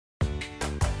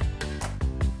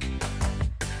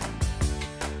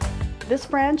This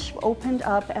branch opened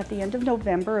up at the end of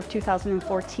November of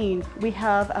 2014. We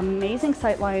have amazing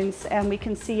sightlines and we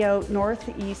can see out north,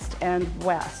 east and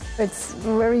west. It's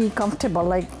very comfortable,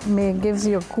 like it gives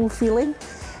you a cool feeling,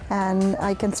 and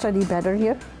I can study better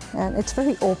here. And it's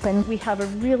very open. We have a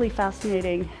really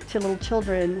fascinating, to little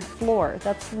children, floor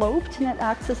that's sloped and it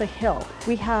acts as a hill.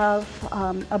 We have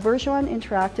a Bergeron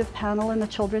interactive panel in the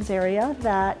children's area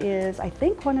that is, I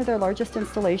think, one of their largest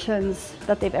installations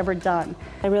that they've ever done.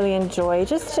 I really enjoy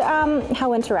just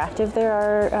how interactive there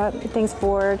are things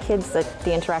for kids, like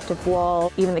the interactive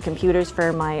wall, even the computers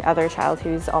for my other child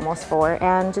who's almost 4,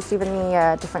 and just even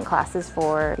the different classes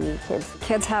for the kids.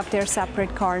 Kids have their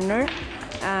separate corner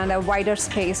and a wider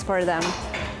space for them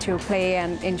to play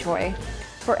and enjoy.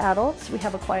 For adults, we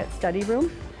have a quiet study room,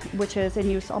 which is in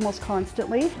use almost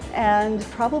constantly. And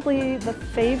probably the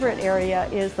favorite area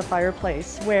is the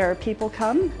fireplace, where people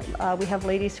come. We have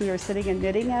ladies who are sitting and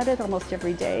knitting at it almost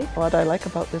every day. What I like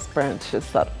about this branch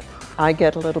is that I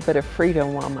get a little bit of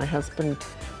freedom while my husband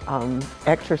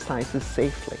exercises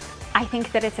safely. I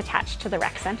think that it's attached to the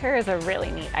rec center is a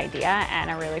really neat idea and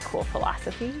a really cool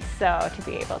philosophy. So to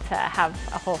be able to have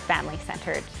a whole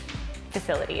family-centered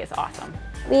facility is awesome.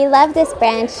 We love this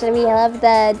branch. We love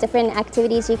the different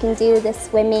activities you can do, the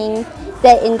swimming,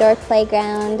 the indoor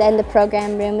playground, and the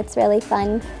program room. It's really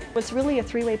fun. It's really a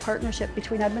three-way partnership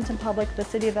between Edmonton Public, the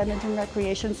City of Edmonton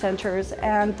Recreation Centres,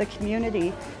 and the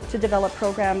community to develop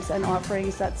programs and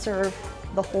offerings that serve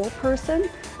the whole person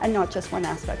and not just one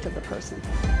aspect of the person.